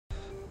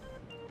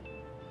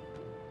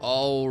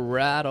All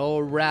right,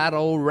 all right,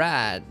 all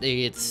right.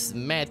 It's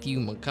Matthew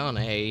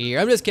McConaughey here.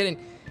 I'm just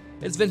kidding.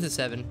 It's Vincent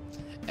 7,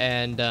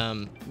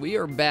 and we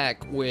are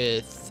back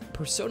with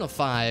Persona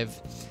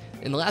 5.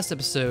 In the last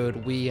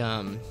episode, we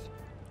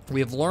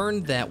have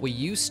learned that we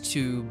used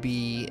to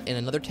be in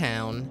another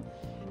town,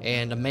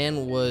 and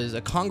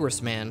a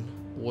congressman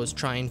was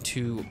trying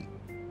to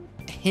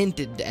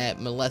hinted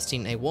at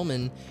molesting a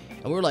woman,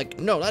 and we were like,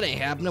 no, that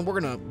ain't happening. We're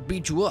gonna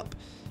beat you up.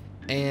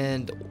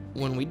 And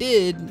when we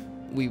did,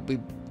 we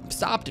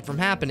stopped it from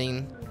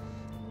happening.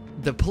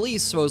 The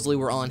police supposedly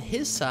were on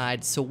his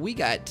side, so we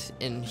got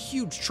in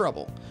huge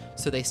trouble.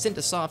 So they sent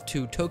us off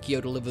to Tokyo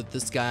to live with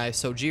this guy,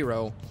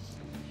 Sojiro.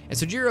 And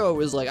Sojiro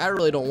was like, I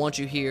really don't want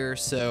you here,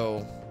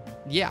 so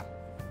yeah.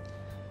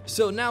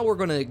 So now we're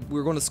going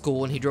to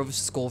school, and he drove us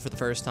to school for the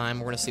first time.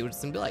 We're going to see what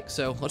it's going to be like,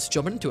 so let's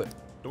jump into it.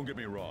 Don't get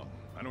me wrong.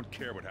 I don't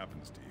care what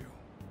happens to you.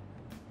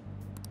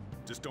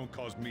 Just don't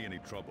cause me any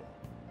trouble.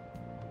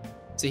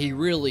 So he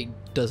really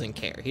doesn't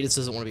care. He just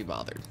doesn't want to be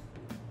bothered.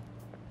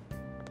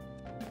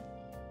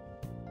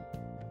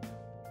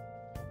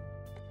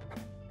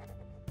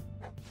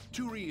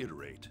 To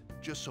reiterate,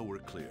 just so we're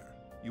clear,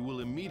 you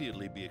will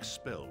immediately be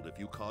expelled if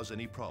you cause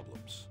any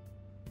problems.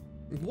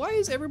 Why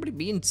is everybody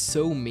being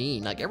so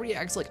mean? Like, everybody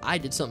acts like I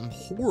did something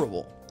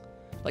horrible.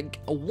 Like,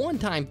 a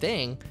one-time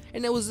thing,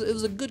 and it was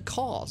a good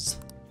cause.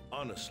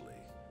 Honestly,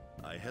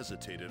 I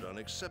hesitated on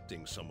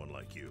accepting someone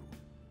like you,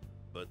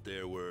 but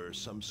there were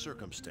some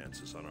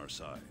circumstances on our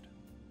side.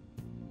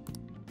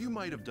 You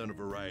might have done a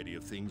variety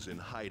of things in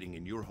hiding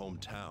in your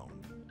hometown,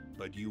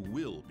 but you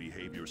will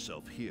behave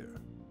yourself here.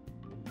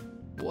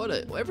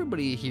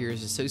 Everybody here is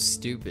just so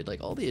stupid.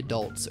 Like, all the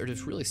adults are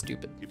just really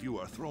stupid. If you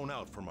are thrown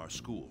out from our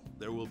school,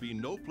 there will be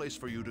no place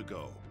for you to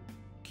go.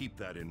 Keep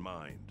that in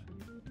mind.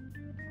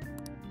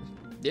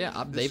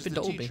 Yeah, they've been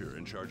told me. This is the teacher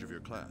in charge of your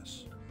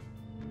class.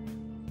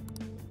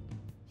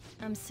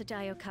 I'm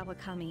Sadayo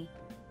Kawakami.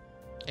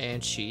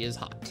 And she is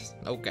hot.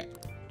 Okay.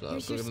 So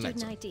Here's go your to the next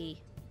student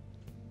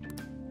one.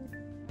 ID.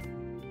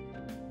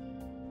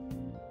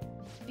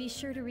 Be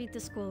sure to read the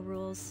school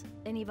rules.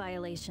 Any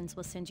violations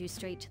will send you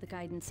straight to the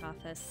guidance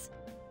office.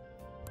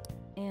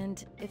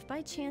 And if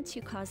by chance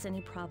you cause any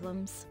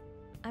problems,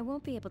 I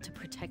won't be able to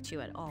protect you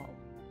at all.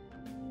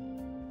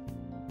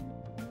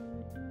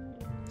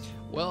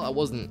 Well, I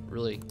wasn't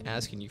really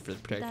asking you for the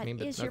protection That me,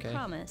 but is your okay.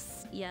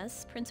 promise,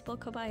 yes, Principal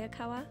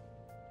Kobayakawa?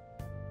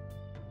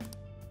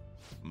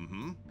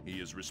 Mm-hmm.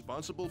 He is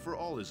responsible for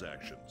all his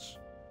actions.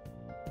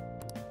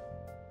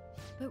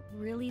 But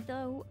really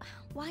though,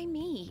 why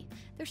me?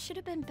 There should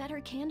have been better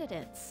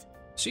candidates.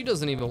 She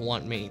doesn't even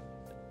want me.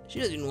 She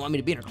doesn't even want me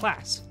to be in her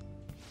class.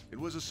 It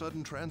was a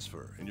sudden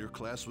transfer, and your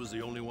class was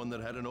the only one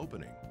that had an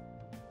opening.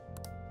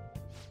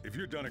 If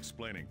you're done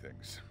explaining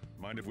things,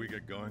 mind if we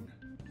get going?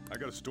 I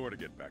got a store to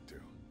get back to.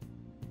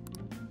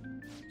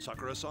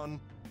 Sakura-san,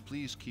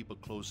 please keep a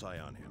close eye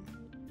on him.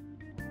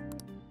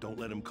 Don't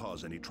let him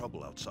cause any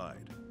trouble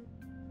outside.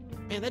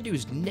 Man, that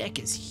dude's neck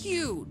is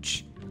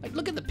huge. Like,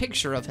 look at the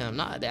picture of him.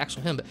 Not the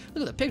actual him, but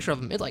look at the picture of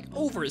him. It's like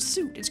over his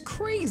suit. It's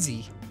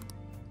crazy.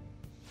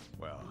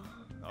 Well,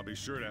 I'll be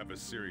sure to have a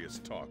serious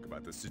talk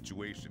about the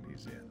situation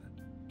he's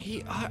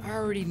in. I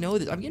already know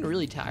this. I'm getting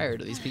really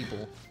tired of these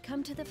people.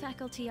 Come to the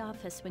faculty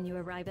office when you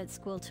arrive at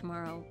school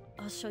tomorrow.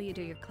 I'll show you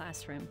to your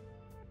classroom.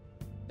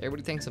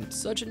 Everybody thinks I'm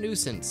such a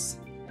nuisance.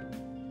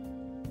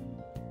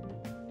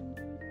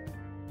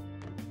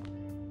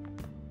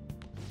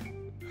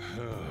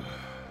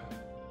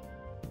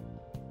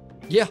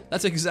 Yeah,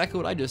 that's exactly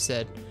what I just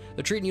said.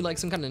 They're treating you like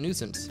some kind of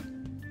nuisance.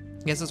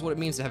 Guess that's what it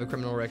means to have a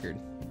criminal record.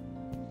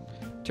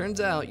 Turns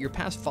out your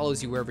past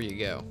follows you wherever you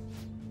go.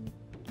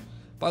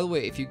 By the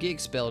way, if you get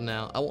expelled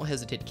now, I won't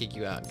hesitate to kick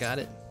you out. Got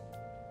it?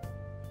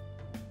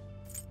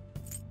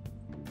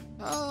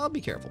 I'll be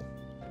careful.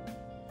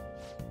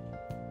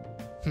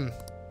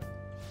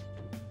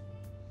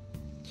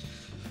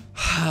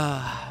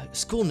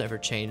 School never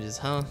changes,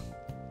 huh?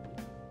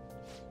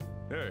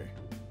 Hey,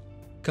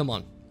 Come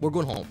on, we're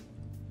going home.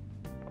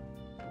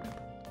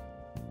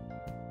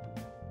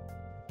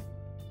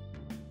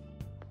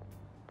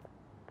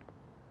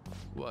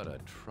 What a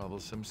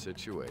troublesome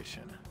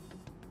situation.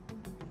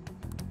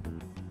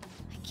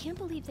 I can't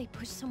believe they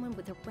pushed someone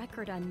with a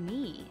record on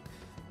me.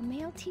 A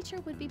male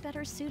teacher would be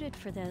better suited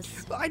for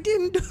this. I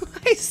didn't.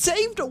 I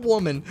saved a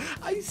woman.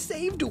 I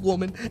saved a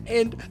woman,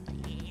 and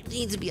he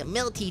needs to be a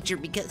male teacher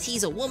because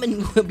he's a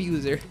woman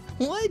abuser.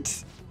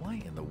 What?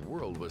 Why in the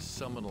world was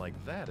someone like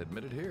that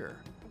admitted here?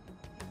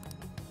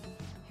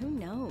 Who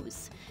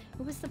knows?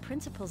 It was the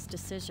principal's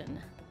decision.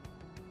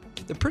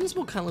 The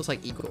principal kind of looks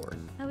like Igor.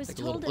 I was Like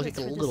told that like it's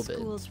a for little the bit.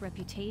 school's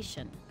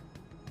reputation.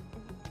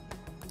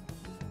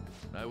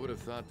 I would have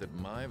thought that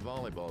my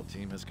volleyball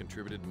team has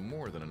contributed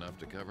more than enough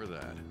to cover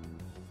that.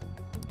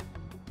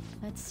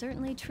 That's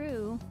certainly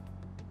true.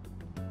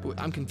 Wait,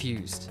 I'm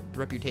confused.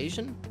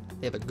 Reputation?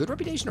 They have a good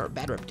reputation or a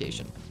bad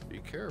reputation? Be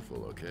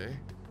careful, okay?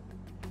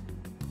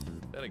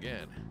 Then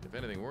again, if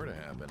anything were to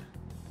happen,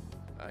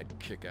 I'd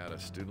kick out a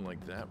student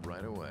like that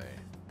right away.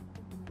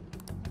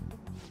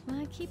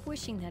 I keep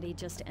wishing that he'd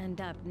just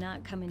end up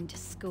not coming to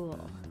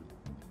school.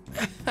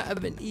 I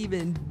haven't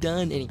even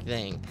done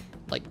anything,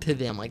 like, to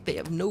them. Like, they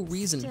have no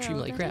reason to treat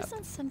me like crap. That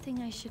isn't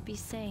something I should be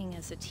saying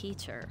as a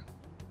teacher.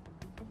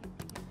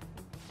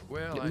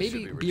 Well, Yeah, I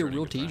maybe should be a returning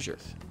real to teacher.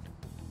 practice.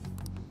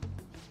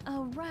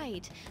 Oh,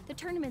 right. The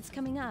tournament's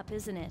coming up,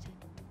 isn't it?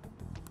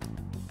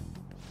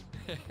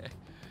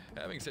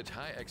 Having such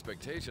high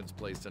expectations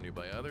placed on you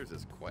by others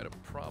is quite a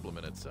problem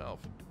in itself.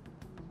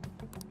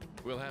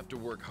 We'll have to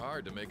work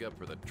hard to make up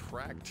for the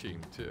track team,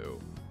 too.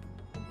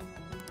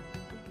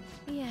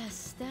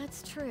 Yes,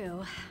 that's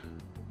true.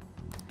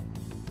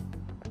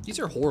 These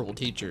are horrible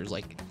teachers,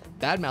 like,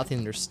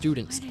 bad-mouthing their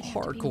students Why'd it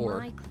have to be hardcore.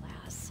 my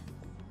class?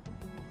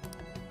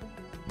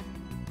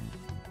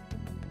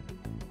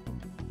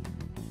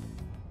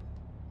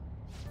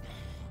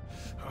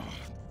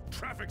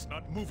 Traffic's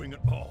not moving at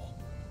all.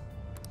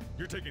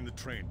 You're taking the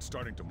train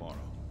starting tomorrow.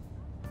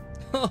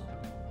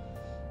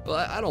 Well,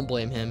 I don't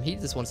blame him. He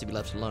just wants to be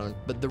left alone.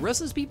 But the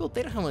rest of these people,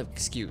 they don't have an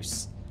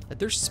excuse. Like,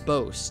 they're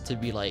supposed to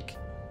be, like,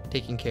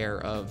 taking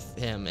care of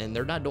him, and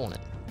they're not doing it.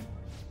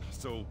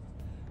 So,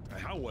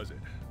 how was it?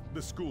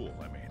 The school,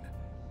 I mean.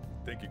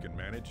 Think you can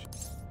manage?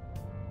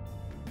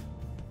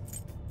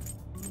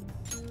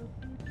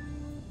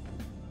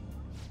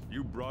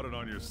 You brought it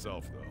on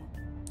yourself, though.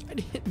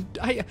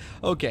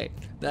 Okay,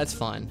 that's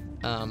fine.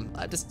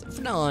 I just,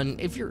 from now on,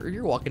 if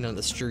you're walking down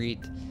the street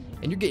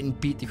and you're getting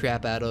beat the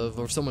crap out of,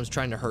 or someone's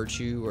trying to hurt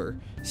you or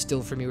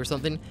steal from you or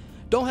something,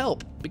 don't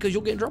help, because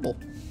you'll get in trouble.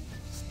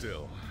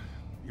 Still,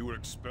 you were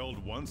expelled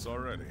once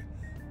already.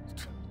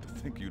 To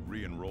think you'd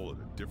re-enroll at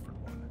a different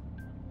one.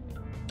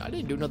 I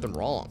didn't do nothing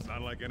wrong. It's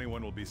not like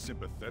anyone will be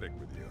sympathetic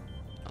with you.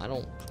 I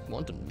don't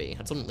want them to be. I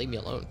just want them to leave me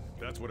alone.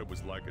 That's what it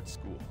was like at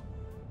school.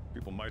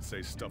 People might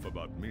say stuff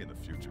about me in the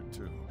future,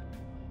 too.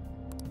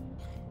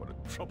 What a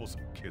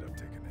troublesome kid I'm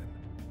taking in.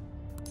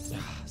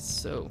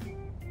 So,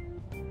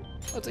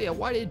 I'll tell you,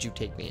 why did you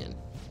take me in?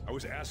 I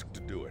was asked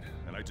to do it,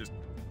 and I just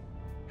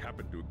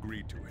happened to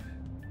agree to it.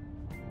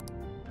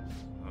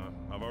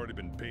 I've already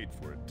been paid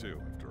for it, too,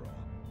 after all.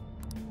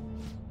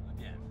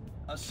 Again,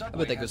 a bet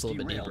subway that has goes a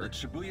little bit derailed deeper. at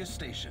Shibuya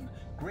Station,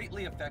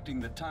 greatly affecting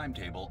the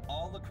timetable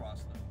all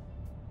across the...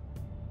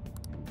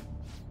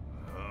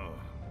 Oh,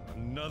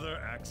 another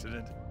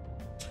accident?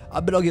 I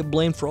bet I'll get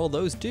blamed for all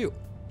those too.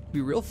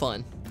 Be real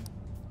fun.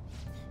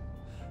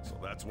 So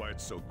that's why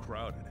it's so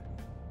crowded.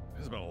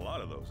 There's been a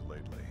lot of those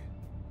lately.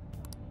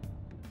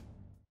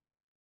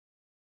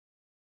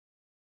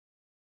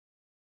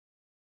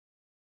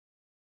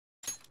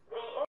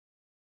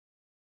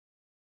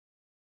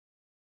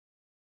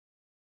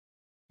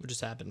 What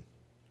just happened?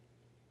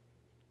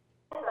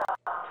 Train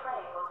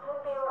will soon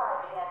be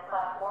arriving at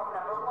platform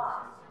number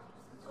 1.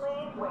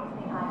 Please wait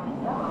behind the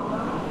yellow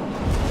line.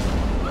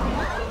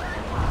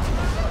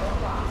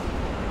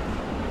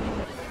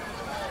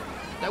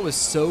 That was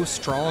so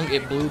strong,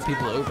 it blew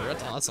people over.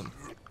 That's awesome.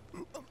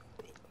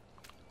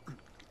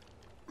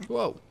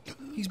 Whoa.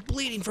 He's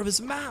bleeding from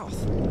his mouth.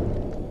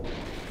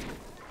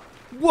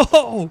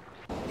 Whoa.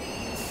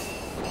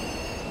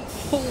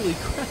 Holy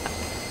crap.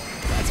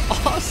 That's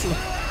awesome.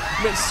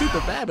 I mean, it's super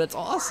bad, but it's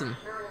awesome.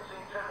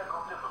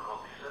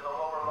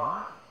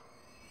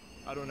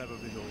 I don't have a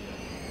visual yet.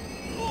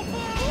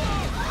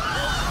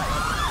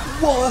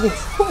 Whoa.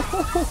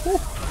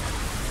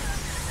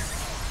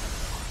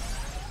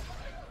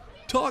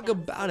 Talk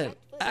about an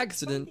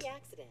accident. The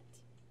accident.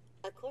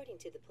 According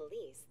to the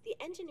police, the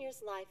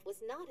engineer's life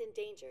was not in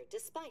danger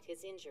despite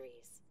his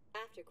injuries.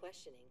 After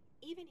questioning,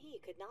 even he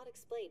could not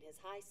explain his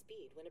high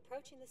speed when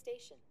approaching the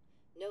station.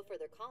 No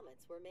further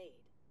comments were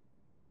made.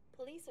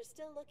 Police are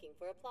still looking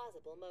for a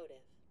plausible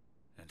motive.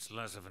 It's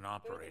less of an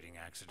operating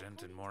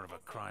accident and more of a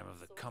crime of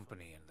the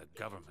company and the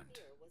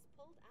government.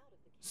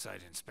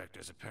 Site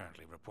inspectors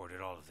apparently reported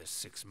all of this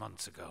 6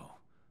 months ago.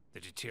 The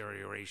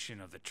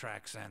deterioration of the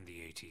tracks and the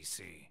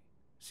ATC.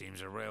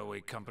 Seems a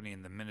railway company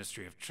and the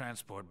Ministry of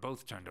Transport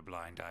both turned a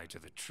blind eye to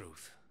the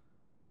truth.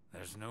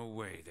 There's no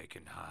way they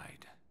can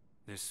hide.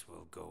 This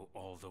will go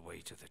all the way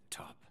to the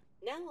top.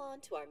 Now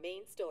on to our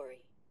main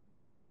story.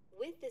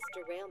 With this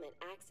derailment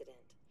accident,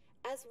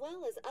 as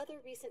well as other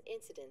recent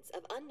incidents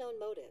of unknown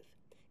motive,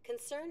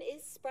 concern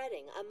is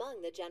spreading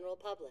among the general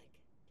public.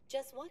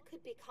 Just what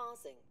could be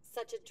causing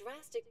such a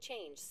drastic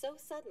change so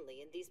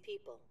suddenly in these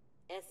people?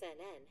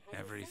 SNN has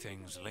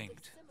Everything's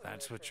linked.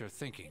 That's what you're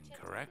thinking,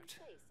 correct?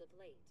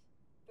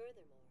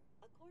 Furthermore,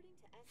 according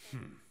to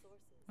SNN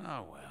sources,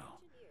 Oh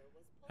well.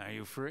 Are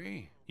you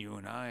free? You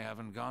and I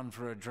haven't gone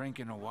for a drink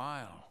in a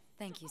while.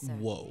 Thank you, sir.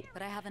 Whoa.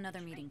 But I have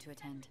another meeting to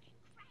attend.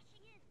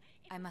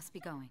 I must be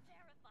going.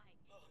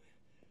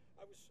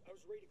 I was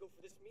ready to go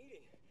for this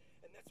meeting,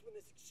 and that's when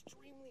this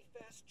extremely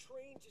fast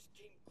train just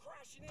came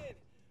crashing in.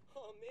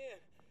 Oh man,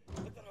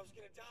 I thought I was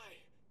gonna die.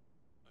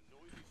 A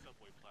noisy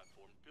subway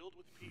platform filled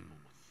with people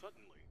was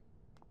suddenly...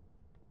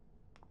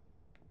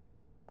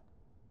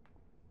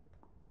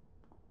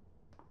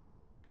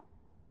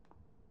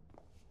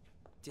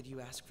 Did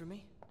you ask for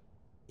me?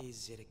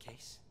 Is it a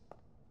case?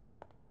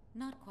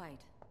 Not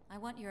quite. I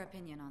want your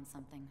opinion on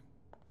something.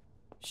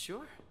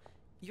 Sure.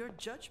 Your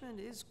judgment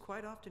is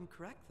quite often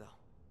correct, though.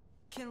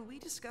 Can we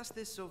discuss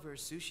this over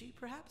sushi,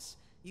 perhaps?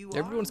 You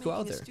Everyone's are go out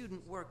making there. a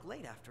student work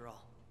late, after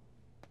all.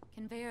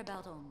 Conveyor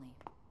belt only.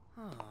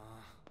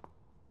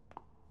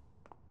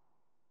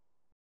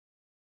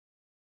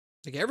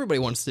 Like, everybody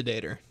wants to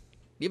date her.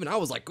 Even I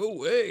was like,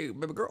 oh, hey,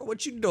 baby girl,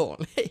 what you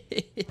doing?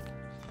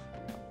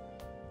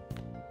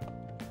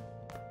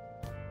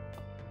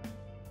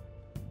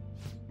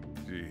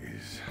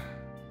 Jeez.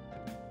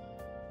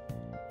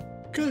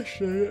 Gosh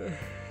dang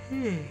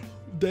it.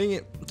 Dang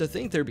it. To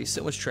think there'd be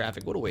so much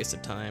traffic. What a waste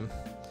of time.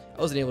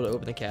 I wasn't able to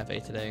open the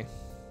cafe today.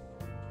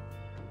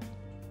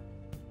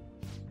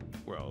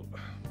 Well,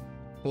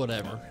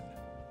 Whatever.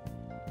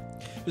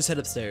 Just head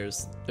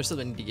upstairs. There's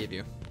something I need to give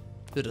you.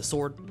 Is it a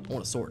sword? I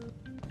want a sword.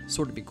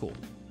 Sword would be cool.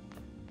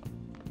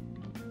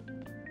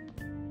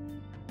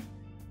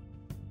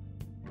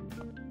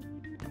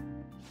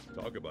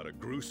 talk about a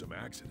gruesome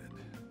accident.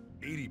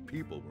 80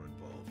 people were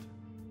involved.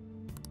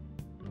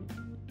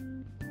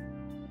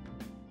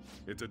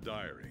 It's a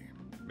diary.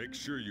 Make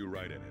sure you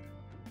write in it.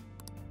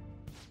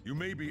 You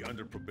may be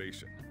under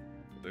probation,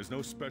 but there's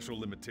no special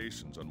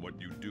limitations on what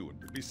you do,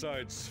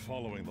 besides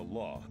following the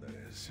law, that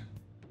is.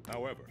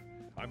 However,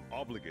 I'm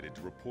obligated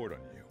to report on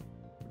you,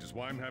 which is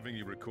why I'm having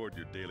you record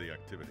your daily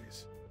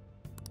activities.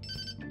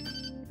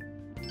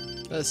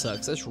 That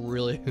sucks. That's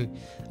really...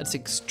 that's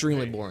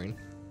extremely boring.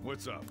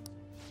 What's up?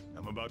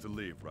 I'm about to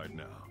leave right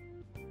now.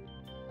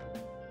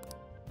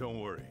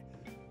 Don't worry.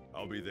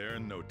 I'll be there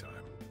in no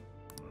time.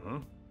 Uh-huh.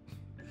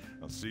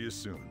 I'll see you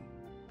soon.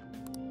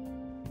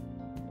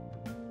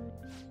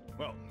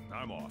 Well,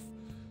 I'm off.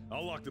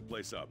 I'll lock the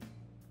place up.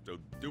 So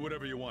do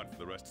whatever you want for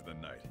the rest of the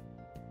night.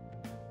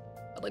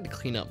 I'd like to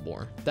clean up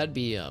more. That'd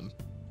be,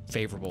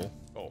 favorable.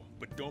 Oh,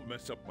 but don't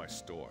mess up my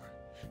store.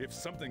 If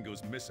something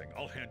goes missing,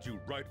 I'll hand you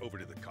right over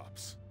to the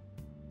cops.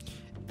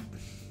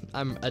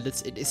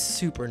 It is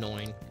super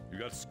annoying. You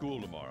got school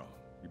tomorrow.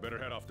 You better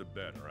head off to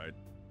bed, all right?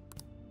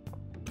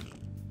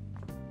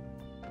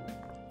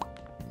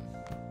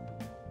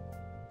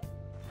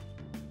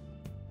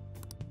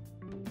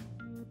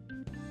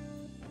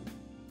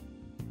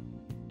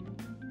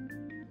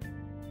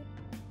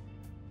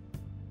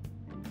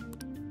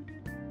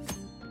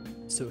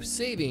 So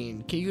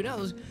saving, can you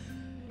now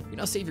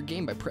save your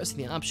game by pressing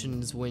the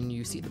options when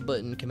you see the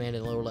button command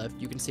in the lower left.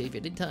 You can save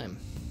at any time.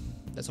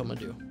 That's what I'm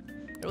gonna do.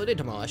 Early day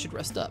tomorrow, I should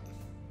rest up.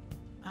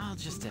 I'll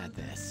just add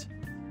this.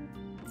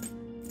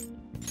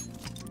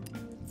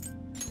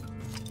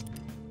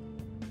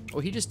 Oh,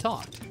 he just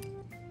talked.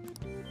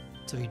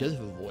 So he does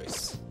have a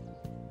voice.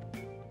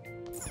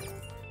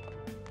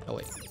 Oh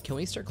wait, can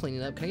we start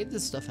cleaning up? Can I get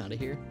this stuff out of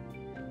here?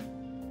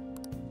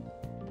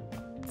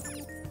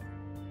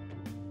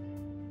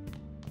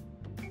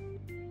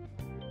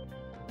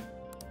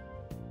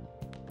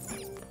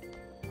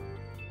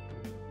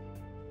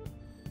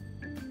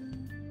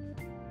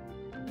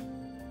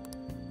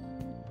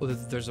 Oh,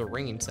 there's a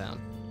ringing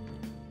sound.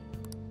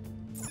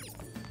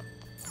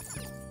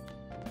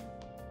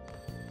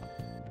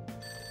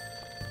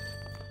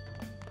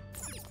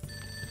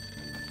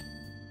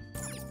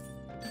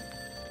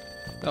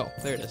 Oh,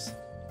 there it is.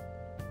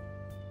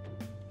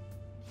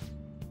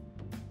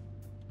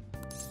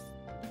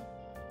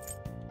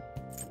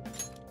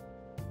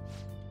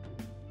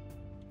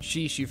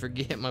 Sheesh, you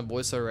forget my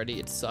voice already.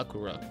 It's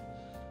Sakura.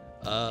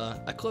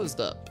 I closed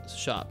up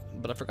shop,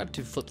 but I forgot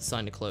to flip the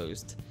sign to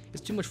closed.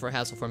 It's too much for a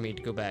hassle for me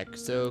to go back,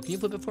 so can you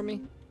flip it for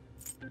me?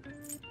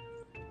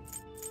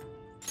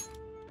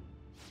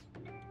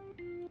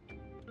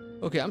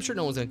 Okay, I'm sure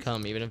no one's gonna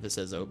come even if it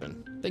says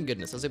open. Thank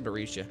goodness, I was able to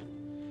reach you.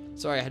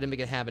 Sorry, I had to make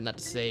it a habit not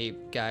to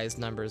save guys'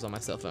 numbers on my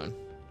cell phone.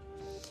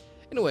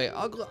 Anyway,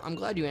 I'm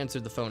glad you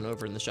answered the phone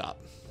over in the shop.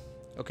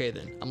 Okay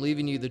then, I'm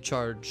leaving you the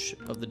charge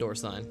of the door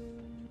sign.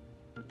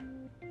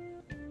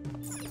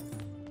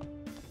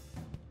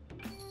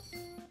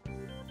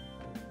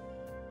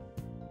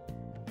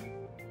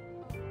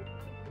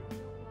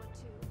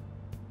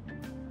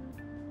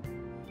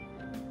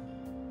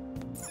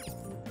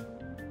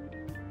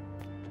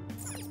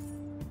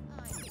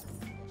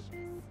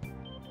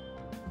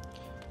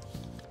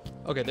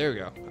 Okay, there we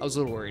go. I was a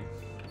little worried.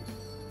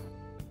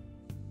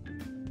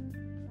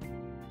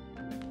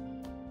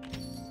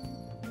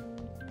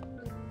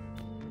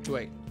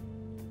 Wait.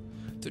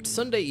 So it's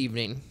Sunday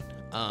evening.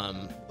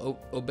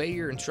 Obey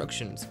your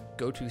instructions.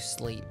 Go to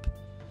sleep.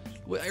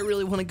 Wait, I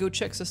really want to go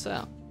check this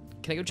out.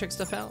 Can I go check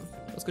stuff out?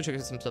 Let's go check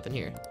some stuff in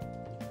here.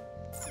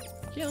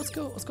 Yeah, let's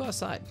go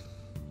outside.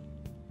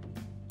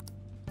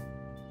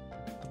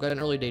 I've got an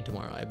early day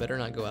tomorrow. I better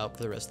not go out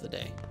for the rest of the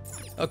day.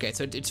 Okay,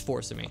 so it's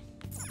forcing me.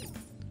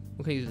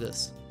 What can you do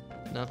this?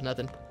 No,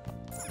 nothing.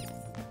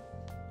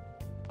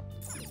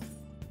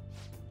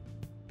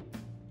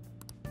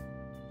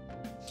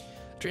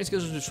 Train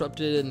schedules are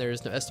disrupted and there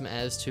is no estimate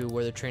as to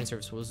where the train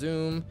service will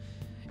resume.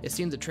 It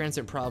seems that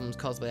transit problems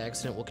caused by the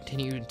accident will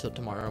continue until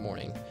tomorrow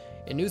morning.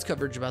 In news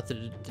coverage about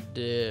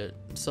the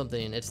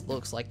something, it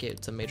looks like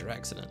it's a major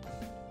accident.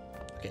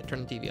 Okay,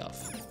 turn the TV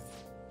off.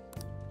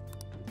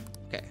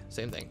 Okay,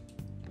 same thing.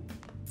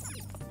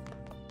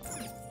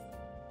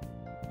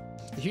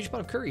 A huge pot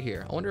of curry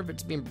here. I wonder if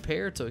it's being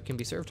prepared so it can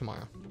be served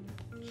tomorrow.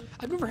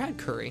 I've never had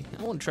curry.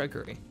 I want to try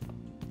curry.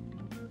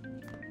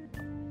 I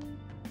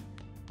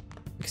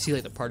can see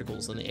like the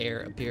particles in the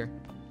air up here.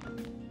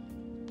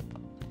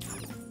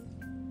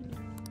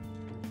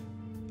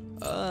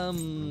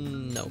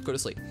 No, go to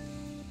sleep.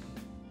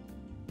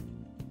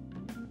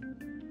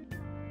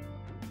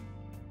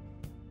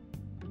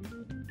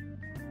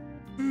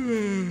 I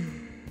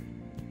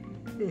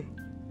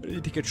need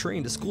to take a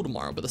train to school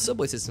tomorrow, but the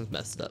subway system's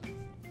messed up.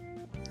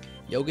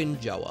 Yogan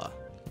Jawa.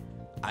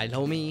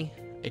 Ailomi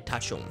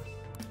Itachon.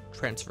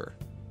 Transfer.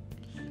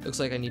 Looks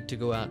like I need to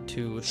go out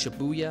to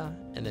Shibuya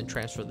and then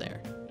transfer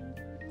there.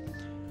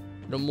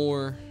 No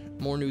more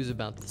news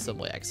about the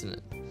subway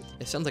accident.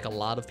 It sounds like a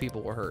lot of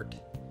people were hurt.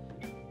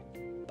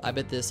 I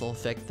bet this will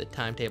affect the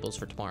timetables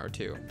for tomorrow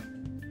too.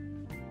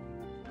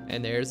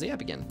 And there's the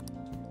app again.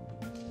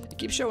 It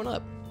keeps showing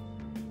up.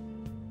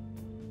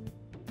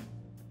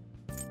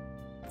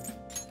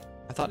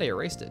 I thought I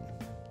erased it.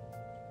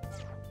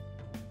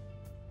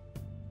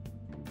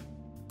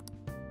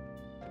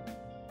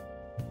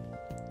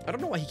 I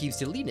don't know why he keeps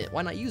deleting it.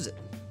 Why not use it?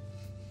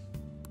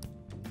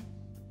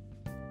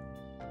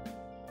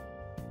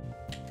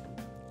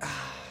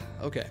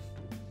 Okay.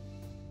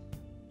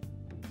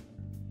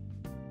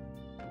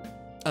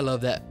 I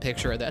love that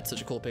picture. That's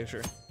such a cool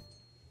picture.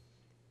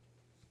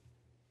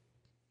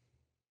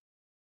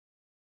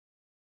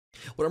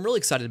 What I'm really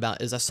excited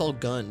about is I saw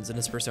guns in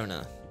this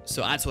Persona.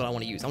 So that's what I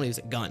want to use. I want to use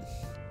a gun.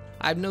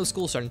 I have no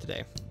school starting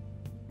today.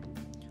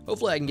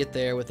 Hopefully I can get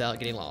there without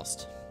getting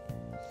lost.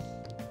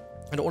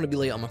 I don't want to be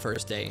late on my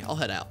first day. I'll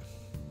head out.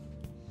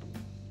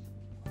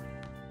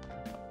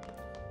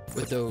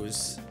 With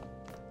those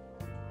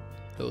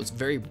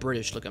very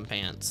British looking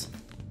pants.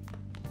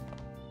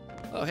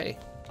 Oh, hey,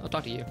 I'll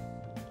talk to you.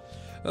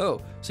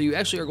 Oh, so you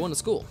actually are going to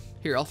school.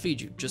 Here, I'll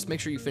feed you. Just make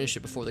sure you finish it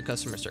before the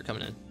customers start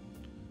coming in.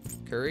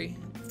 Curry?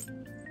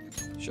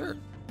 Sure.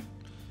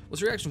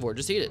 What's your reaction for it?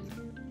 Just eat it.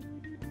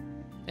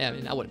 Yeah, I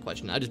mean, I wouldn't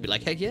question it. I'd just be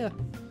like, heck yeah.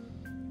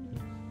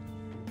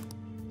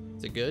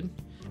 Is it good?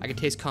 I can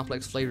taste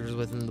complex flavors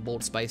within the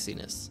bold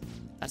spiciness.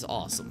 That's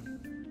awesome.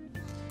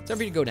 It's time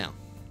for you to go now.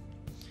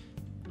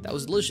 That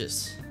was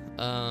delicious.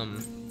 That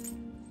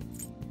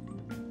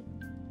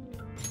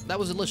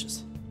was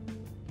delicious.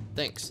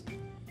 Thanks.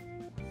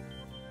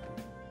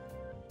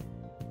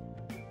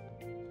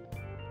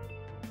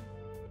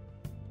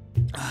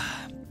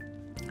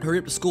 Hurry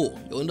up to school.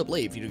 You'll end up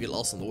late if you get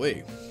lost on the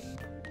way.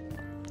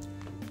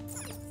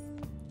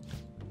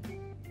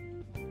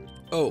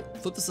 Oh,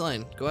 flip the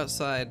sign. Go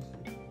outside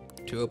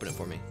to open it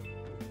for me.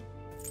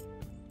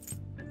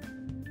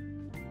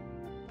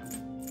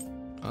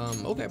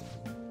 Okay.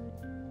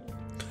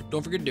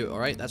 Don't forget to do it,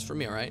 alright? That's for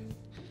me, alright?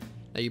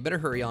 Now you better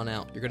hurry on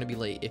out. You're gonna be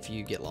late if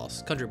you get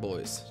lost. Country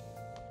boys.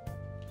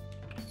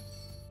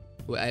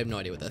 Wait, I have no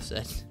idea what that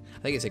said. I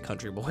think it said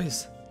country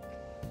boys.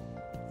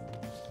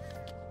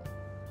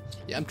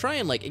 Yeah, I'm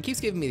trying, like, it keeps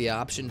giving me the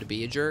option to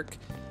be a jerk,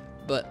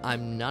 but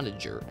I'm not a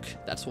jerk.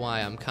 That's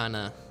why I'm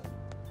kinda,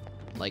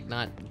 like,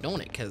 not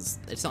doing it, because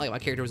it's not like my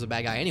character was a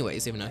bad guy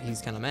anyways, even though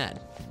he's kinda mad.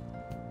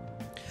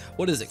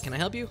 What is it? Can I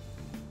help you?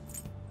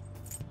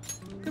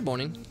 Good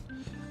morning.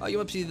 Oh, you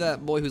must be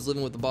that boy who's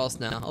living with the boss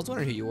now. I was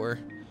wondering who you were.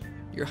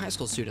 You're a high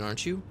school student,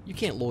 aren't you? You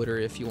can't loiter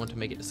if you want to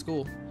make it to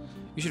school.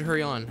 You should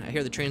hurry on. I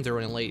hear the trains are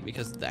running late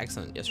because of the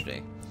accident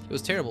yesterday. It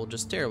was terrible,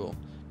 just terrible.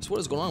 Just what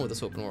is going on with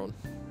this open world?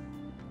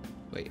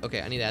 Wait,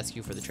 okay, I need to ask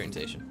you for the train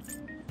station.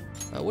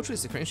 Which way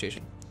is the train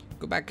station?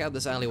 Go back out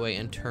this alleyway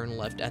and turn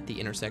left at the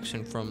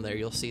intersection. From there,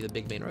 you'll see the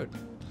big main road.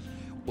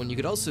 When you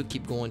could also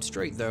keep going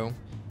straight, though.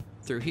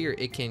 Through here,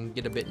 it can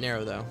get a bit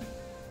narrow, though.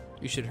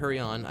 You should hurry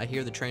on. I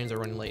hear the trains are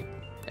running late.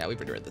 Yeah, we've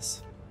already read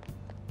this.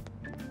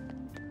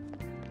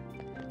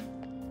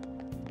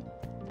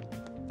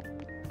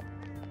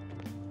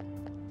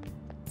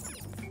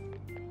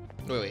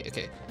 Wait,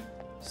 okay.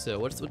 So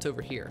what's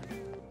over here?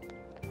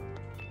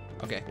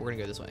 Okay, we're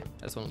gonna go this way.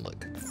 I just want to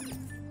look.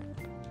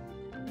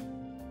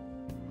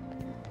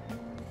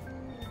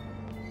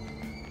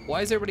 Why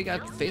has everybody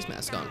got the face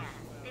mask on?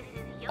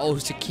 Oh,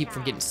 it's to keep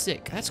from getting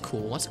sick. That's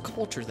cool. That's a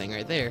culture thing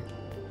right there.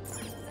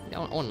 Yeah, I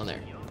want one on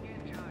there.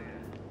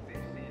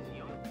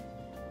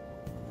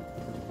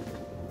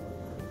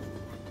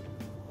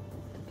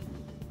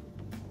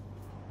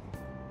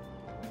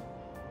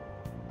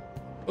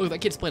 Oh, that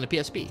kid's playing a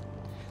PSP.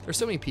 There's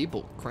so many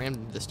people crammed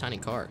into this tiny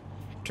car.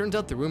 It turns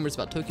out the rumors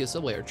about Tokyo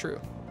Subway are true.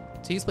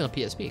 So he's playing a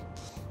PSP.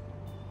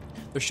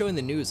 They're showing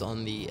the news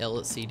on the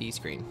LCD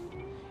screen.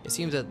 It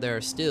seems that there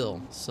are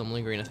still some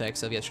lingering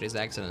effects of yesterday's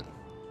accident.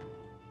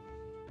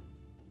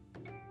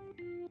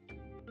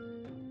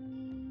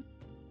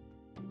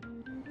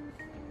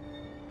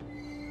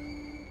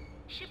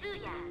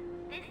 Shibuya.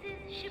 This is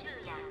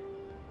Shibuya.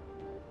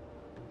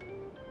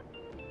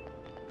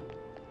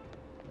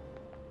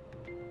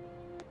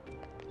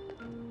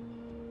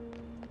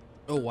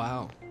 Oh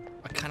wow.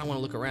 I kind of want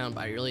to look around,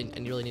 but I really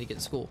need to get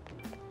to school.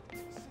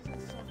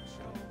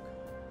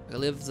 I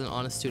live as an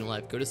honest student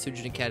life. Go to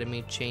Sujin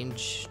Academy,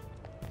 change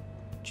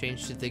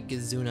to the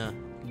Gizuna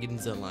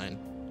Ginza line.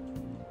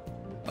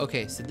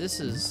 Okay, so this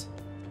is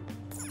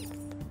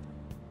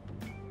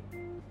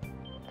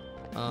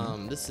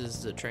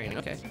the train.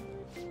 Okay.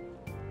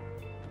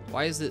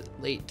 Why is it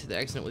late to the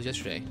accident was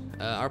yesterday?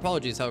 Our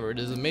apologies, however, it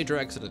is a major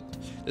accident.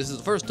 This is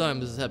the first time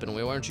this has happened.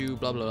 Why aren't you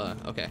blah blah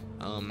blah? Okay.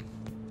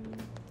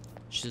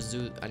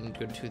 Shizu, I need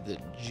to go to the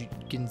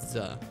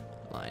Ginza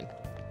line.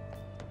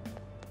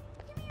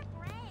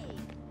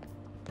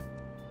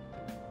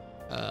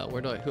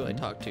 Who do I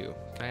talk to?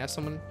 Can I ask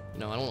someone?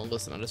 No, I don't want to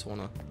listen. I just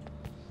want to.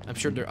 I'm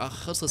sure they're.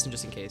 Let's listen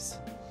just in case.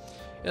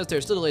 Yes, there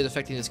are still delays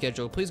affecting the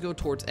schedule. Please go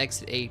towards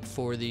exit 8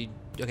 for the.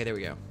 Okay, there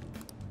we go.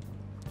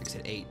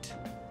 Exit 8.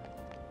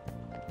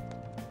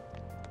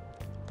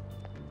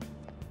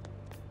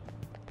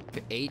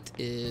 Okay, 8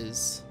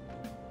 is.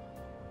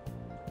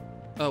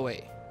 Oh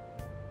wait.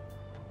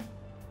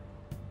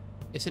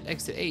 It said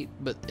exit 8,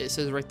 but it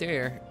says right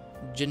there,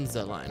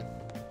 Ginza line.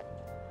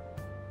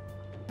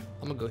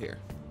 I'm gonna go here.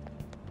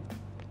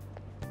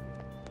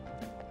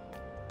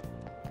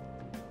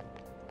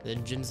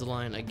 Then Ginza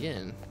line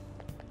again.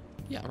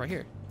 Yeah, right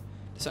here.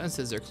 The sign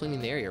says they're cleaning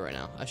the area right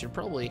now. I should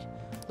probably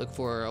look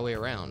for a way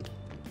around.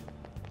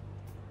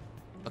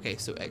 Okay,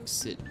 so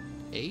exit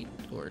 8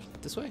 or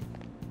this way?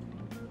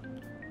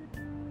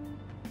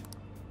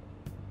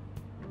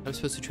 I'm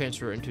supposed to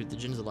transfer into the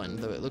Ginza line,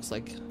 though it looks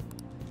like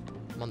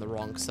I'm on the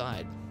wrong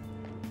side.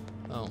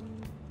 Oh.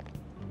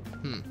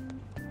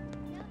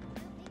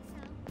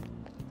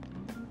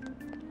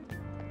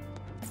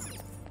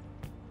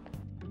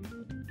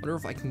 Wonder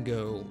if I can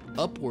go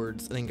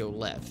upwards and then go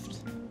left.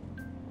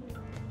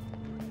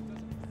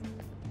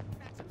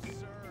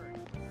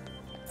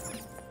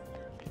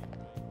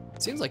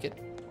 Seems like it.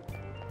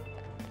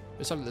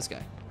 There's something to this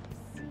guy.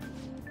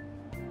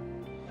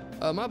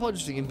 My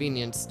apologies for the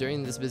inconvenience.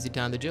 During this busy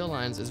time, the jail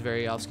lines is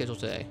very off schedule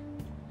today.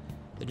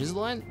 The Ginza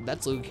line,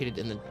 that's located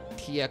in the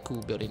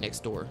Tiaku building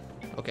next door.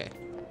 Okay.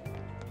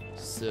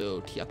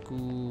 So,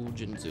 Tiaku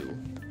Jinzu.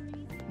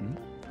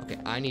 Okay,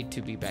 I need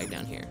to be back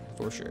down here,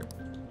 for sure.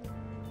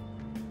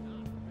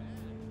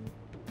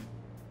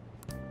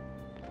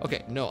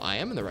 Okay, no, I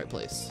am in the right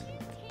place.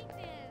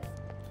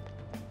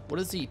 What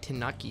is the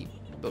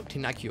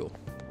Tinakyo?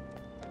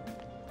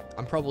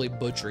 I'm probably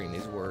butchering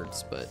these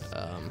words, but,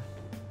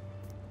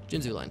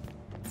 Jinzu line.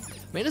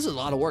 Man, this is a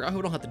lot of work. I hope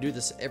I don't have to do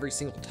this every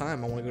single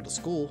time I want to go to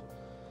school.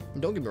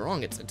 And don't get me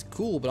wrong, it's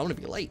cool, but I'm gonna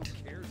be late.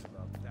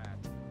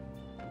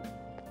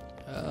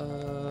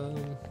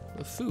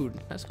 Food,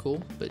 that's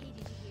cool, but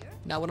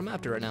not what I'm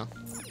after right now.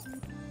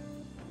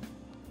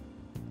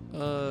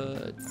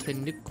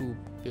 Teniku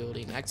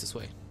building, access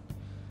way.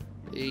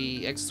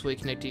 The access way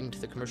connecting to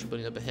the commercial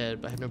building up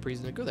ahead, but I have no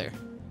reason to go there.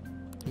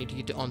 I need to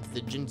get onto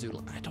the Jinzu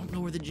line. I don't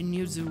know where the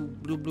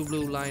Jinzu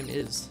blue line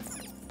is.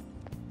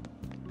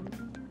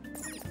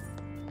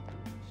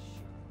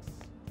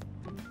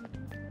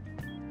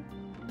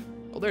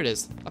 Oh, there it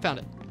is. I found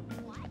it.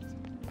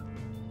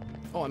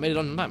 Oh, I made it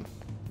on time.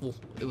 Well,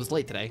 it was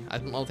late today. I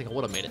don't think I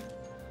would have made it.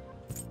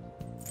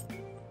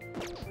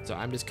 So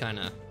I'm just kind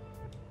of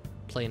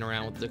playing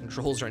around with the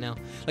controls right now.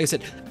 Like I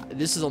said,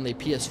 this is on the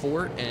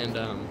PS4, and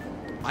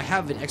I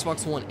have an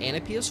Xbox One and a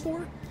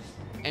PS4,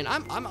 and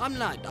I'm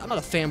not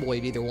a fanboy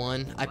of either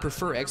one. I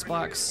prefer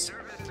Xbox,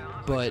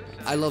 but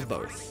I love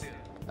both,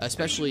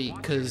 especially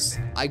because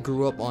I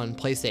grew up on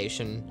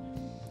PlayStation.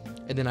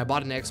 And then I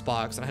bought an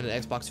Xbox, and I had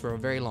an Xbox for a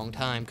very long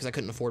time because I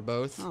couldn't afford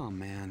both. Oh,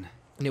 man.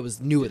 And it was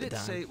new at the Did it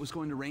time. say it was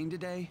going to rain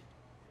today?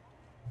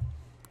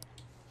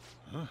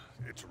 Huh?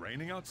 It's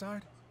raining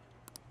outside?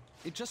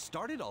 It just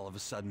started all of a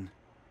sudden.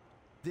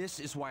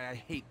 This is why I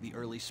hate the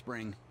early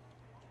spring.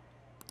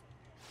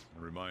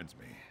 It reminds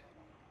me.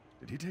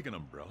 Did he take an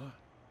umbrella?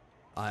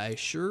 I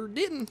sure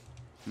didn't.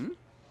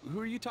 Who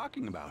are you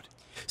talking about?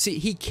 See,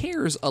 he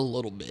cares a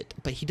little bit,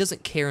 but he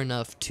doesn't care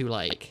enough to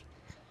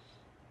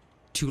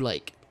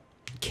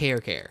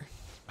care.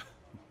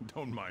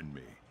 Don't mind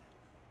me.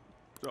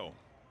 So,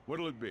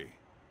 what'll it be?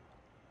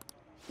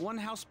 One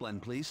house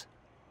blend, please.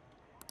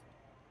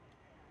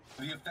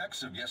 The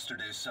effects of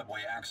yesterday's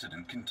subway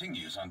accident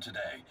continues on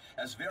today,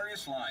 as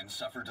various lines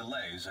suffer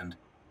delays and...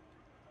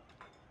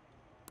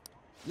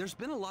 There's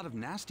been a lot of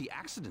nasty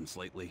accidents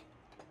lately.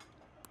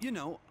 You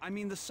know, I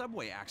mean the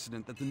subway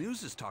accident that the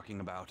news is talking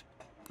about.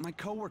 My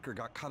coworker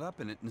got caught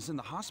up in it and is in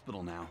the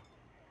hospital now.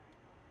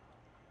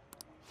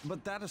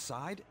 But that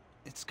aside,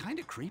 it's kind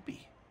of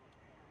creepy.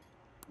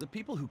 The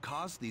people who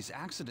caused these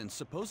accidents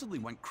supposedly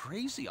went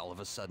crazy all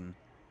of a sudden.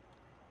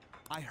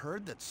 I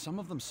heard that some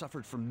of them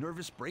suffered from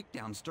nervous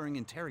breakdowns during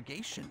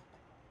interrogation.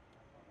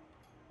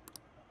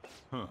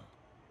 Huh.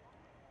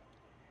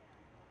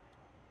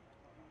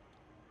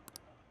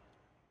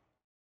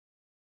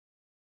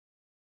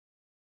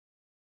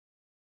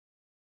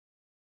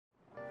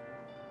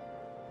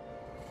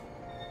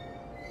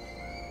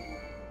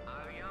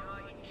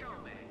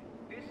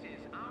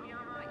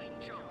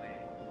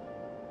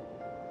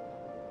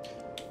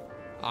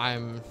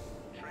 I'm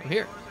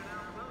here.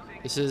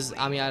 This is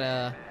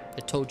Amiyata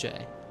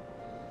Itoje.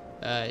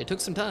 It took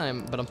some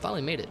time, but I'm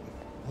finally made it.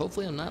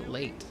 Hopefully I'm not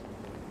late.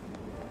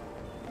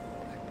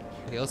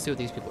 Okay, let's see what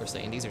these people are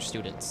saying. These are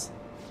students.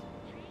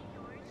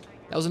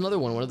 That was another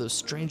one of those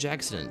strange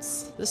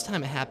accidents. This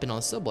time it happened on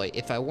a subway.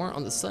 If it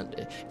weren't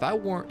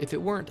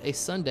a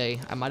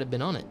Sunday, I might have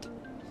been on it.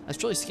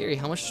 That's really scary.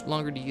 How much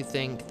longer do you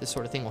think this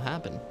sort of thing will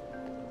happen?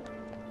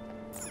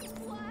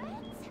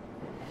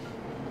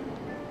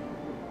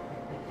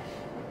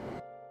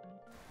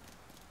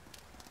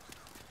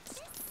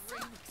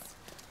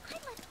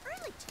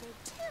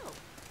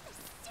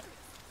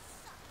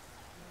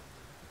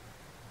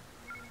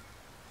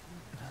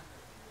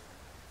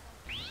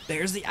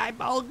 There's the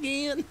eyeball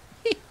again.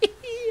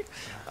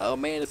 Oh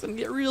man, it's gonna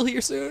get real here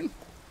soon.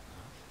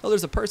 Oh,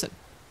 there's a person.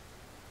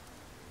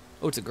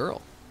 Oh, it's a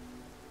girl.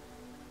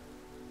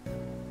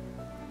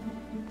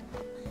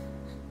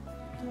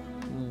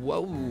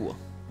 Whoa.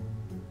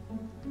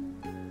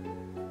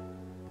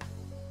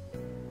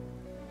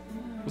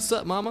 What's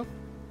up, mama?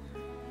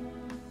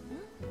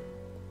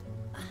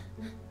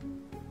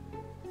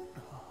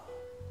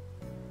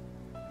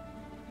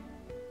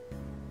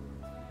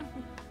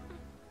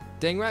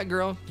 Dang right,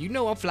 girl. You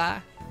know I'm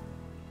fly.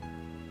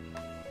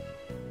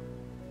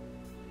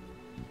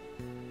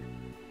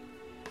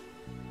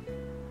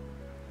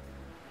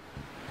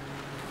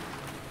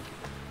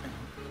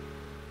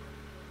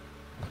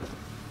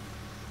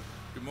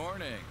 Good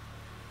morning.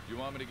 You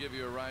want me to give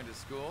you a ride to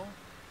school?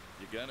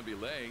 You're gonna be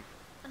late.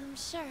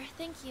 Sure,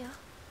 thank you.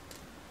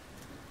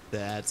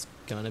 That's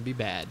gonna be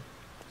bad.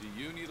 Do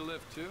you need a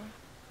lift too?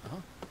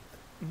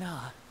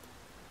 Nah.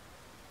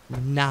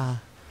 Nah.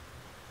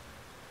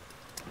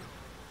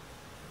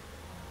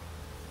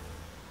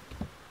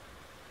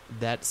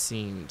 That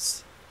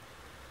seems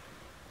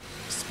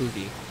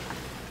spooky.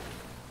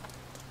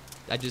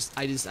 I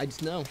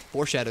just know.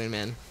 Foreshadowing,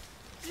 man.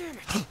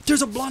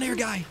 There's a blonde hair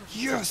guy.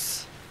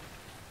 Yes.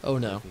 Oh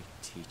no.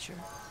 Teacher.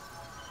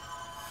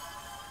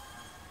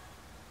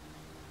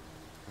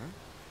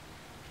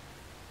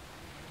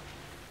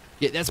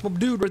 Yeah, that's my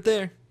dude right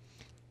there.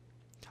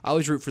 I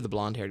always root for the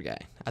blonde haired guy.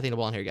 I think the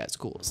blonde haired guy is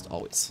coolest,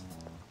 always.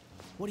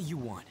 What do you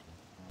want?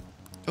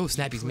 Oh,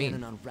 Snappy's mean.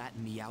 Planning on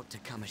ratting me out to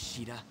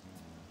Kamoshida?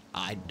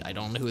 I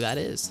don't know who that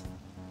is.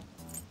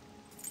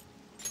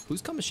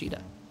 Who's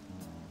Kamoshida?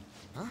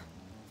 Huh?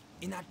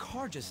 In that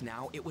car just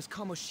now, it was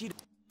Kamoshida.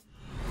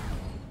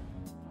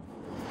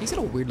 He's got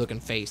a weird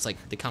looking face,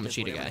 like the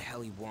Kamoshida Whatever guy. the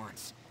hell he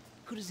wants.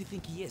 Who does he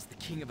think he is? The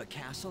king of a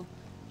castle?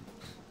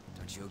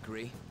 Don't you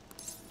agree?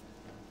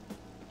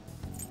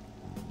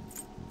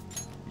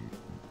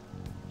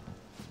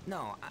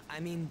 No,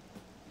 I mean...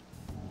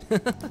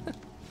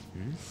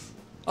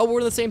 Oh, we're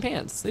in the same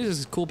pants. These are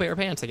just a cool pair of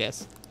pants, I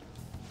guess.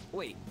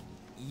 Wait,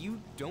 you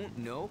don't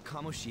know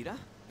Kamoshida?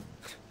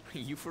 Are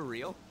you for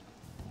real?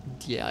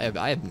 Yeah,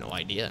 I have no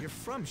idea. You're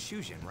from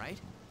Shujin, right?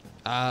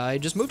 I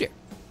just moved here.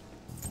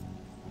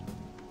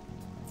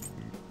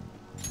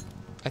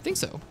 I think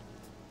so.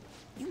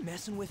 You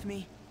messing with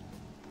me?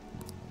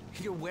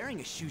 You're wearing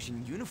a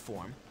Shujin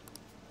uniform.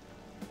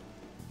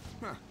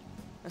 Huh.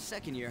 A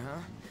second year,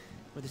 huh?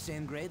 We're the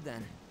same grade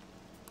then.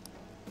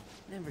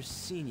 Never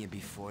seen you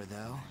before,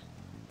 though.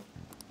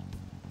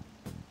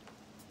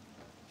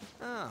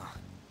 Oh,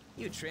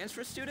 you a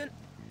transfer student?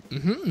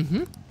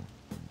 Mm-hmm.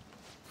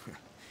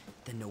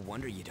 Then no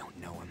wonder you don't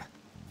know him.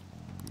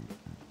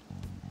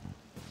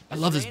 I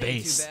love his Rain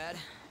ain't too bass. bad.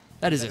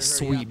 That is a Better hurry up,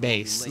 sweet I'll be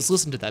bass. late. Let's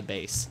listen to that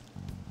bass.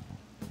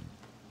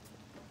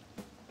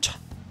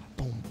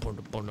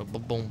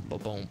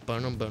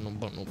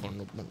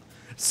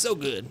 So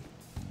good.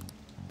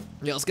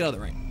 Yeah, let's get out of the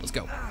rain. Let's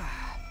go.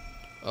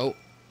 Oh,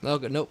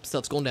 okay, nope,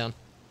 stuff's going down.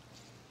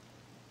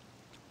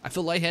 I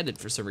feel lightheaded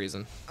for some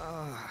reason.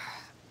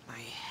 My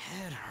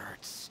head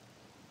hurts.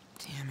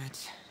 Damn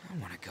it. I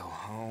want to go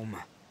home.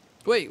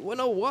 Wait, what?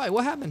 No, why?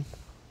 What happened?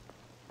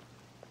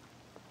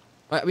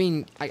 I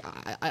mean,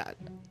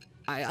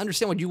 I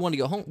understand why you want to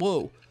go home.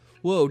 Whoa,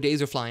 whoa,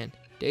 days are flying.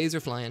 Days are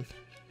flying.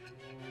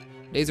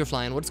 Days are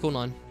flying. What's going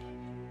on?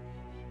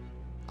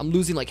 I'm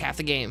losing like half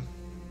the game.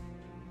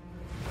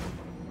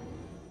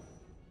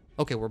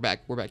 Okay, we're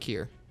back. We're back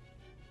here.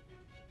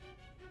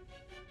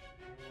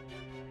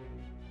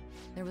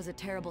 There was a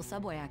terrible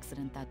subway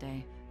accident that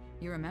day.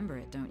 You remember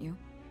it, don't you?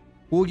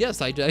 Well,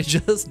 yes, I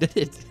just did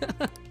it.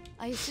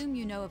 I assume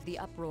you know of the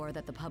uproar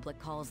that the public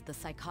calls the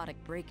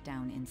psychotic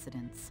breakdown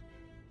incidents.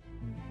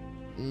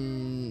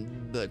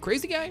 The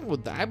crazy guy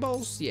with the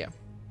eyeballs? Yeah.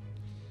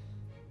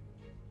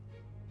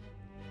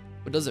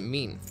 What does it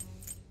mean?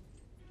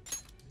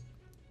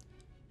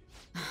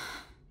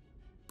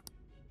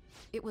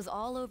 It was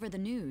all over the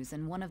news,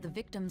 and one of the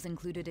victims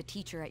included a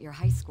teacher at your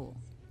high school.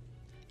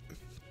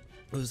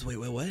 It was, wait,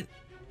 what?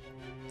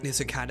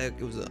 It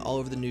was all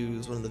over the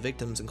news. One of the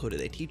victims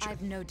included a teacher.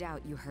 I've no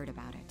doubt you heard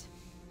about it.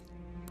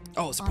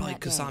 Oh, it's On probably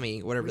that day,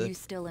 Kasami, whatever were the you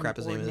still crap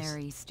an his name is.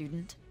 ordinary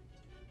student?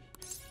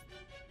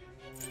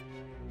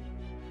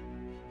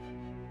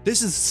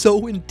 This is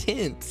so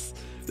intense.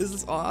 This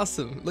is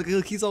awesome. Look,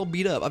 he's all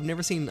beat up. I've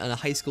never seen a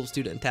high school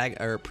student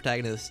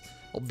protagonist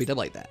all beat up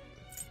like that.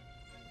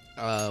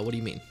 What do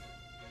you mean?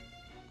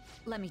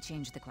 Let me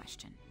change the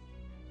question.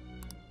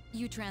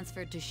 You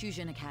transferred to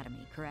Shujin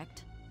Academy,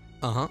 correct?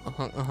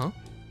 An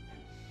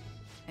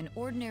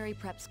ordinary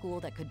prep school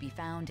that could be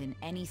found in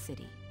any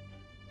city.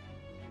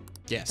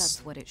 Yes.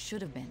 That's what it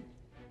should have been.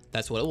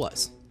 That's what it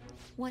was.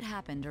 What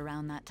happened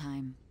around that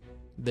time?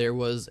 There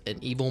was an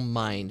evil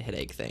mind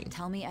headache thing.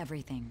 Tell me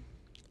everything.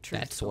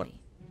 That's what. Truthfully.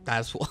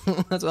 That's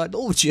what. That's what I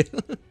told you.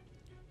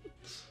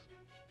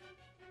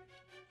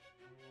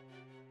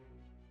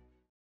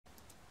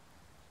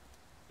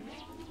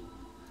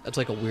 That's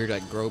like a weird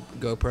like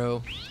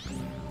GoPro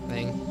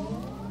thing.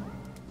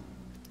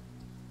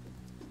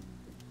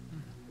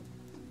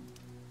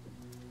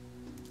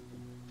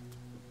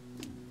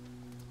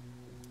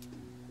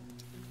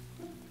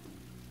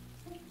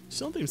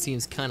 Something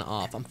seems kind of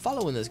off. I'm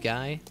following this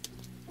guy,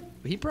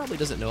 but he probably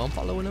doesn't know I'm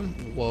following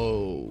him.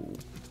 Whoa.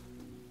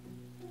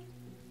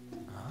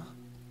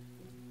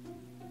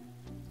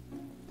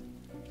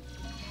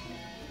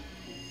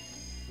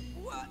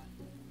 What?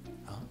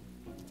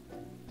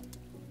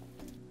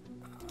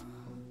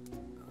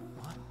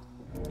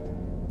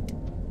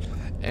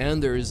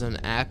 And there's an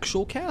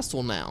actual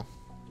castle now.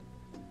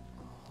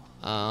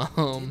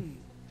 Didn't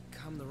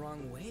come the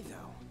wrong way though.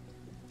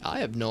 I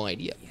have no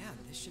idea. Yeah,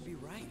 this should be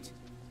right.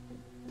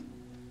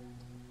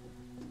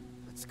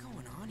 What's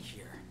going on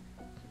here?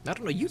 I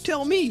don't know. You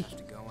tell me. Have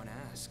to go and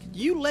ask.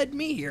 You led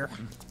me here.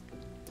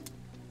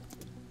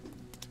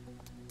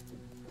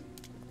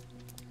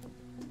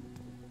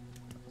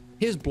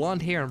 He has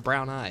blonde hair and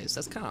brown eyes.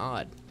 That's kind of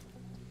odd.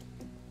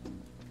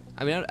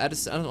 I mean, I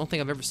don't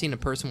think I've ever seen a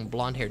person with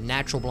blonde hair,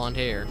 natural blonde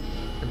hair,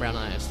 and brown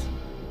eyes.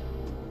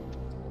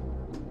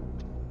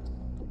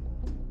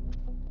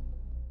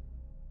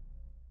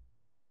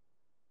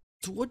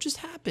 So what just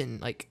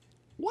happened? Like,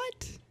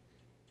 what?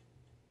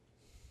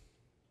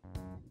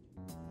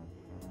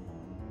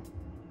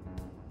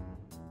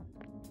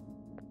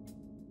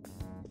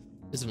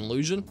 Is it an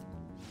illusion?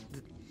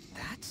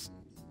 That's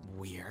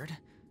weird.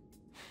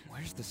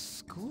 Where's the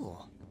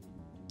school?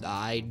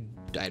 I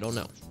don't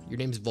know. Your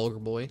name's Vulgar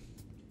Boy.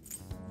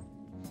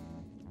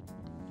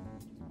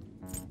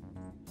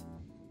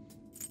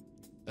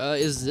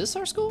 Is this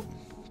our school?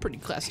 Pretty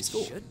classy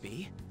school. Should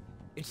be.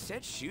 It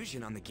said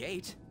Shujin on the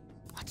gate.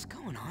 What's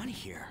going on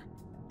here?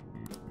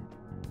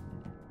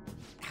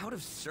 Out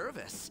of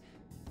service?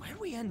 Where'd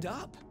we end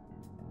up?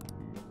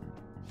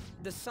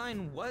 The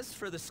sign was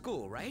for the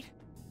school, right?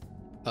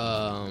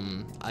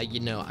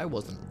 I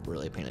wasn't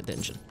really paying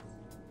attention.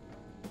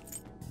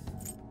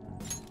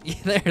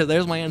 Yeah,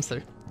 there's my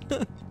answer.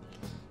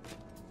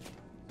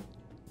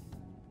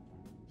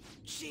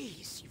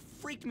 Jeez, you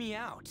freaked me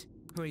out.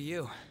 Who are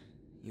you?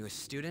 You a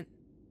student?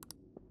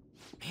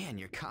 Man,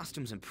 your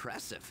costume's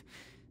impressive.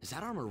 Is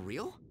that armor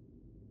real?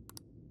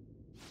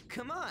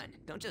 Come on,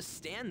 don't just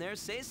stand there,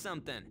 say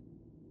something.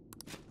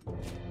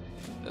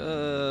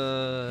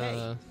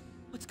 Hey,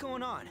 what's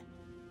going on?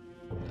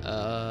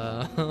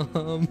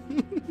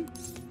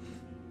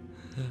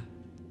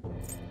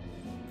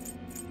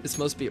 This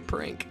must be a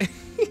prank.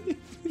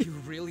 You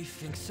really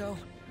think so?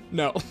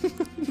 No.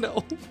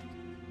 No.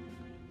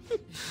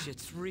 This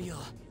shit's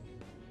real.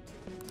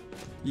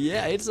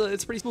 Yeah, it's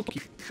pretty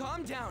spooky.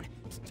 Calm down.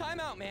 It's time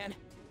out, man.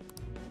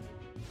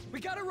 We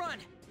gotta run.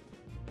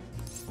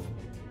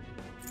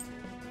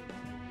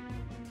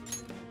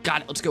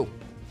 Got it. Let's go.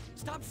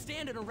 Stop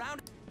standing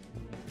around.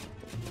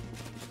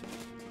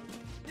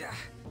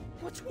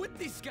 What's with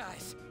these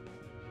guys?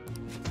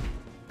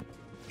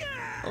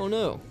 Oh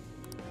no.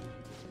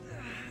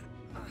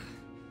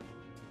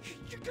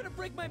 You're gonna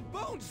break my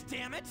bones,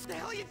 damn it! The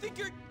hell you think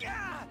you're?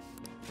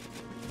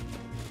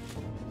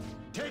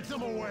 Take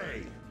them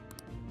away.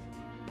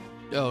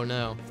 Oh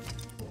no.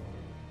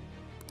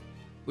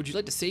 Would you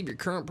like to save your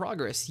current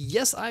progress?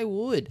 Yes, I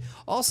would.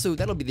 Also,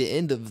 that'll be the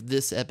end of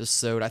this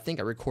episode. I think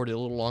I recorded a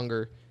little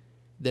longer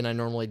than I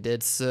normally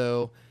did.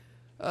 So,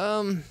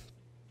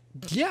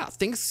 yeah,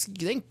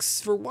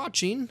 thanks for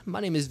watching. My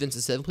name is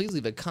Vincent7. Please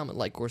leave a comment,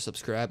 like, or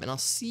subscribe, and I'll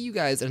see you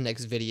guys in the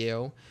next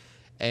video.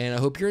 And I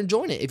hope you're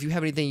enjoying it. If you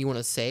have anything you want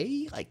to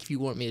say, like if you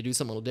want me to do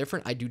something a little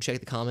different, I do check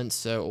the comments.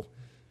 So,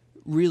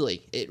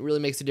 really, it really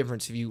makes a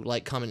difference if you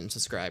like, comment, and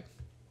subscribe.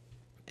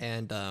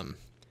 And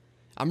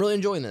I'm really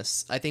enjoying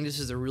this. I think this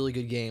is a really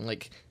good game.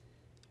 Like,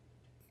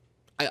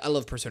 I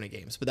love Persona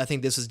games, but I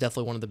think this is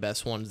definitely one of the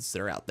best ones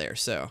that are out there.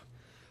 So,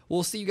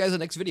 we'll see you guys in the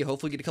next video.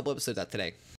 Hopefully get a couple episodes out today.